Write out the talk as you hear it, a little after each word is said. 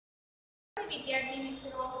વિદ્યાર્થી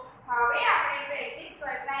મિત્રો, હવે આપણે પ્રેક્ટિસ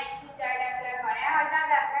વર્ગના 1 થી 4 દાખલા ગણ્યા હતા.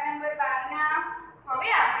 દાખલા નંબર 12 ના હવે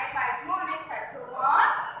આપણે પાંચમો અને છઠ્ઠો પણ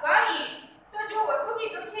ગણીએ. તો જુઓ શું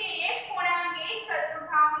કીધું છે,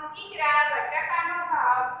 1/1 કિગ્રા બટાકાનો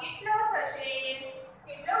ભાવ કેટલો થશે?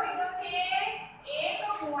 કેટલો કીધું છે?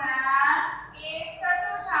 1/1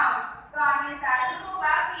 તો આને સાદુરૂપ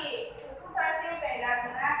આપીએ તો શું થશે? પહેલા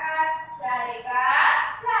ગુણાકાર 4 એકા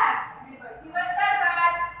 4 અને પછી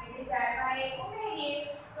વત્તાકાર એટલે 4 માં 1 ઉમેરીએ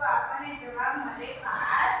તો આપણને જવાબ મળે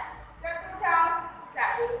 5/4.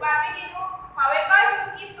 સાદુરૂપ આપી દીધું. હવે કઈ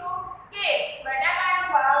મૂકીશું કે બટાકાનો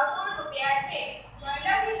ભાવ 16 રૂપિયા છે તો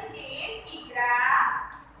લખીશું કે 1 કિગ્રા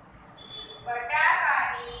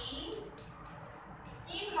બટાકાની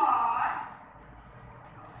કિંમત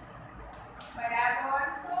બરાબર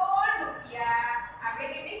 16 રૂપિયા. આપણે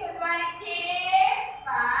કેટલી શોધવાની છે?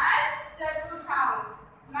 5/4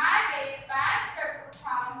 માટે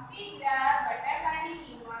 5/4 કિગ્રા બટાકાની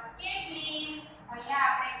કિંમત કેટલી? અહીંયા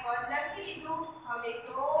આપણે પદ લખી દીધું. હવે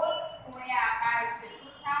 16 ગુણ્યા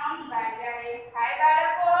 5/4 ભાગ્યા 1 થાય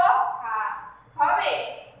બાળકો? હા. હવે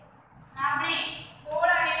આપણે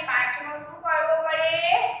 16 અને 5 નો શું કરવો પડે?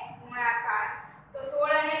 ગુણાકાર. તો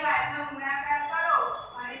 16 અને 5 નો ગુણાકાર કરો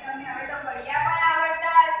અને તમને હવે તો ઘડિયા પણ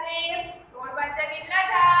આવડતા હશે. 16 5 કેટલા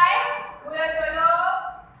થાય? બોલો ચલો.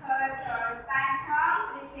 6 5 6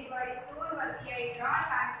 30 ની ઘડી 16 વધી 3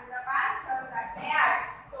 5 5 6 7 ને 8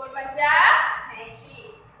 16 5 80.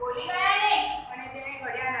 બોલી ગયા ને? અને જેને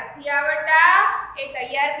ઘડિયા નથી આવડતા એ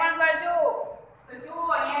તૈયાર પણ કરજો. તો જુઓ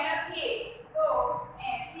અહીંયા લખીએ તો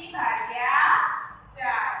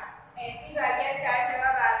 80/4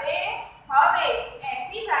 જવાબ આવે. હવે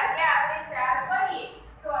 80 આપણે 4 કરીએ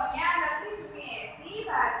તો અહીંયા લખીશું કે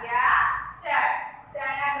 80/4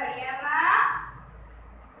 4 ના ઘડિયામાં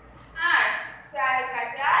 8 4 એકા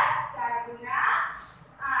 4 4 ગુણા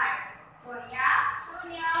 8 તો અહીંયા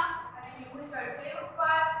 0 અને નિમણું ચડશે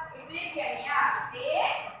ઉપર એટલે કે અહીંયા આવશે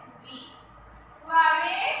 20. શું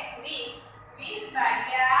આવે? 20.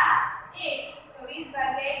 20/1 તો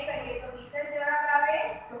 20/1 કરીએ તો 20 જ જવાબ આવે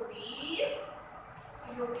તો 20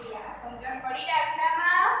 રૂપિયા. સમજણ પડી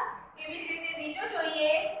દાખલામાં? કેવી રીતે બીજો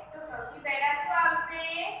જોઈએ તો સૌથી પહેલા શું આવશે?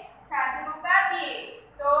 સાદુરૂપ આપીએ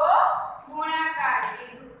તો ગુણાકાર એટલે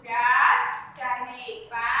 4 4 ને 1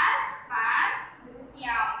 5 5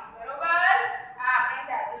 રૂપિયા. બરોબર? આ આપણે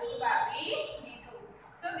સાદુરૂપ આપી દીધું.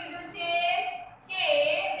 શું કીધું છે કે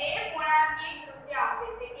 2/1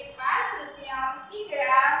 એટલે કે 5/3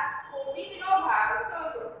 કિગ્રા કોબીજનો ભાવ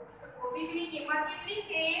શોધો. તો કોબીજની કિંમત કેટલી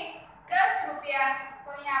છે? 10 રૂપિયા. તો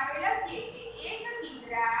અહીં આપણે લખીએ કે 1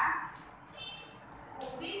 કિગ્રા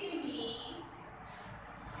કોબીજની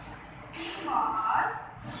કિંમત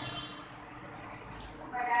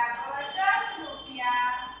બરાબર 10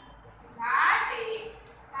 રૂપિયા. માટે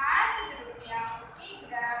 5/3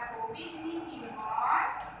 કિગ્રા કોબીજની કિંમત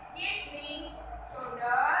કેટલી? તો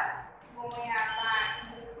 10 ગુણ્યા 5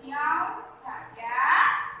 ભાગ્યા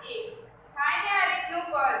 1 થાય ને આ રીતનું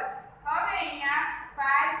પદ. હવે અહીંયા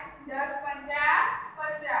 5 10 50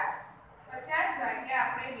 ભાગ્યા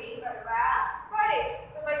આપણે 2 કરવા પડે.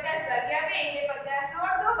 તો 50 ભાગ્યા 2 એટલે 50 નો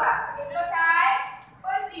અડધો ભાગ કેટલો થાય?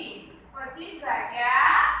 25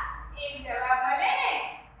 ભાગ્યા 1 જવાબ મળે ને?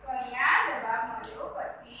 તો અહીંયા જવાબ મળ્યો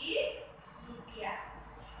 25 રૂપિયા.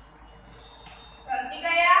 સમજી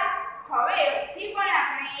ગયા? હવે પછી પણ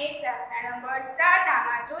આપણે એક દાખલા નંબર 7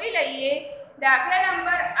 આમાં જોઈ લઈએ. દાખલા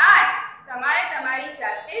નંબર 8 તમારે તમારી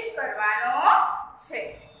જાતે જ કરવાનો છે.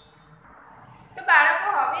 તો બાળકો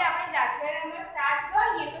હવે આપણે દાખલા નંબર 7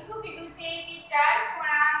 ગણીએ તો શું કીધું છે કે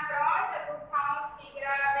 4/3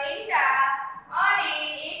 કિગ્રા ભીંડા અને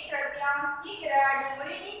 1/3 કિગ્રા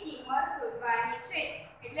ડુંગળીની કિંમત શોધવાની છે.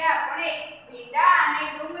 એટલે આપણે ભીંડા અને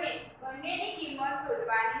ડુંગળી બંનેની કિંમત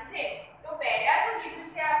શોધવાની છે. તો પહેલા શું કીધું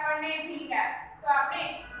છે આપણને? ભીંડા. તો આપણે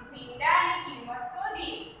ભીંડાની કિંમત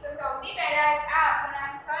શોધી તો સૌથી પહેલા આ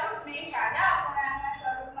અપૂર્ણાંક સ્વરૂપને સાદા અપૂર્ણાંકના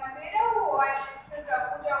સ્વરૂપમાં ફેરવવું હોય તો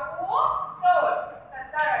ચોકુ 16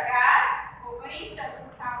 17 18 19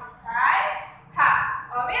 ચતુર્થાંશ થાય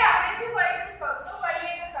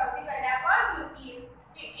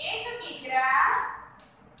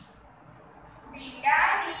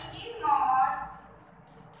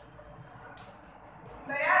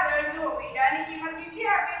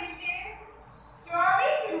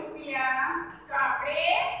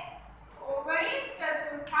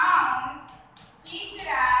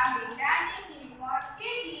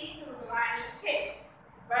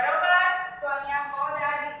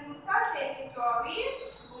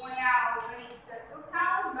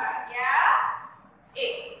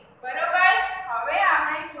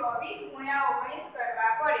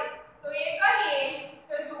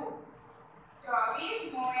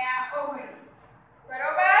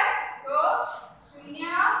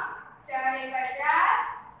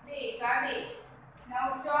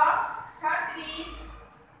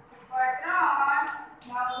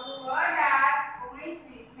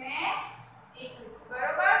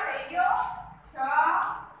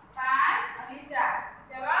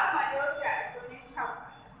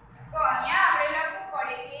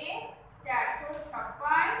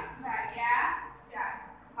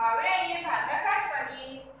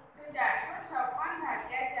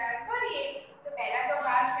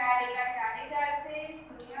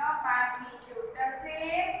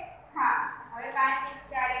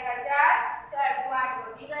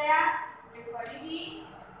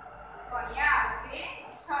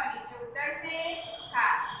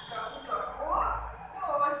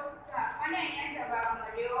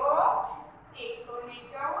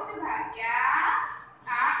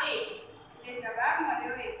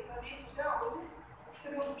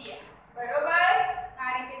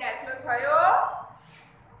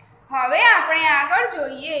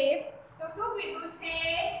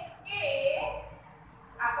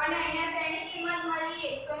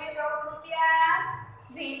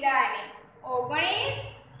ભીંડાની 19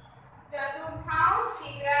 ચતુર્થાંશ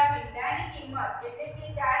કિગ્રા ભીંડાની કિંમત એટલે કે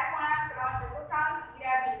 4.3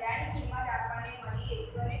 કિગ્રા ભીંડાની કિંમત આપણને મળી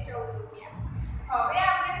 114 રૂપિયા. હવે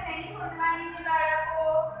આપણે શેની શોધવાની છે બાળકો?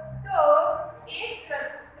 તો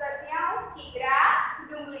 1/3 કિગ્રા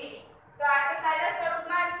ડુંગળીની. તો આ તો સાદા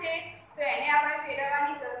સ્વરૂપમાં જ છે તો એને આપણે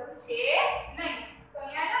ફેરવવાની જરૂર છે નહીં. તો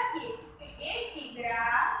અહીંયા લખીએ કે 1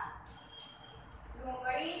 કિગ્રા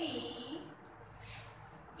ડુંગળીની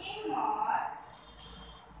કિંમત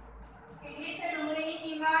કેટલી છે? ડુંગળીની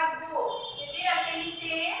કિંમત જો કેટલી લખેલી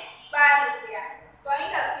છે? 12 રૂપિયા. તો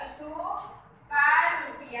અહીં લખીશું 12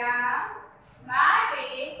 રૂપિયા માટે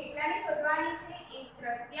કેટલાની શોધવાની છે?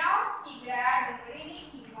 1/3 કિગ્રા ડુંગળીની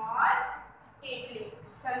કિંમત કેટલી?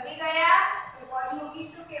 સમજી ગયા? તો પછી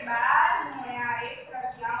મૂકીશું કે 12 ×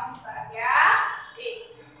 1/3 / 1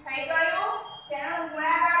 થઈ ગયું. શેનો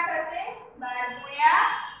ગુણાકાર થશે? 12 ×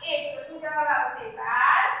 1 તો શું જવાબ આવશે?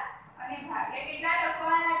 12 અને ભાગ્યા કેટલા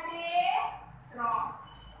લખવાના છે? 3.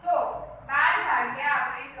 તો 12 ભાગ્યા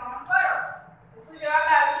આપણે 3 કરો તો શું જવાબ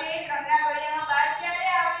આવશે? 3 ના ઘડિયામાં 12 ક્યારે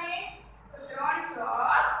આવે? તો 3 × 6 =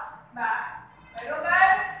 12. બરોબર?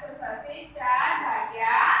 તો થશે 4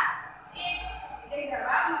 ભાગ્યા 1 એટલે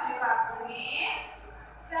જવાબ મળ્યો આપણને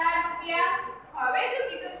 4 રૂપિયા. હવે શું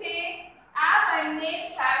કીધું છે? આ બંને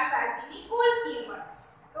શાકભાજીની કુલ કિંમત.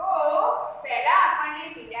 તો પહેલા આપણને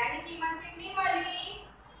ભીંડાની કિંમત કેટલી મળી?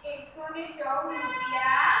 114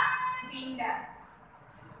 રૂપિયા ભીંડા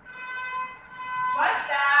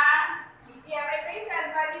વત્તા બીજી આપણે કઈ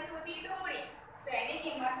શાકભાજી શોધી? ડુંગળી. તો એની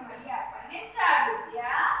કિંમત મળી આપણને 4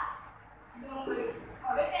 રૂપિયા ડુંગળી.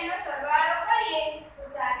 હવે તેનો સરવાળો કરીએ તો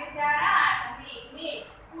 4 ને 4 8 અને 1 ને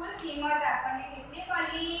કુલ કિંમત આપણને કેટલી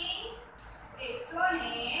મળી?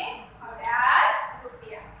 118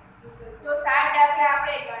 રૂપિયા. તો 7 દાખલા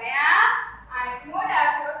આપણે ગણ્યા.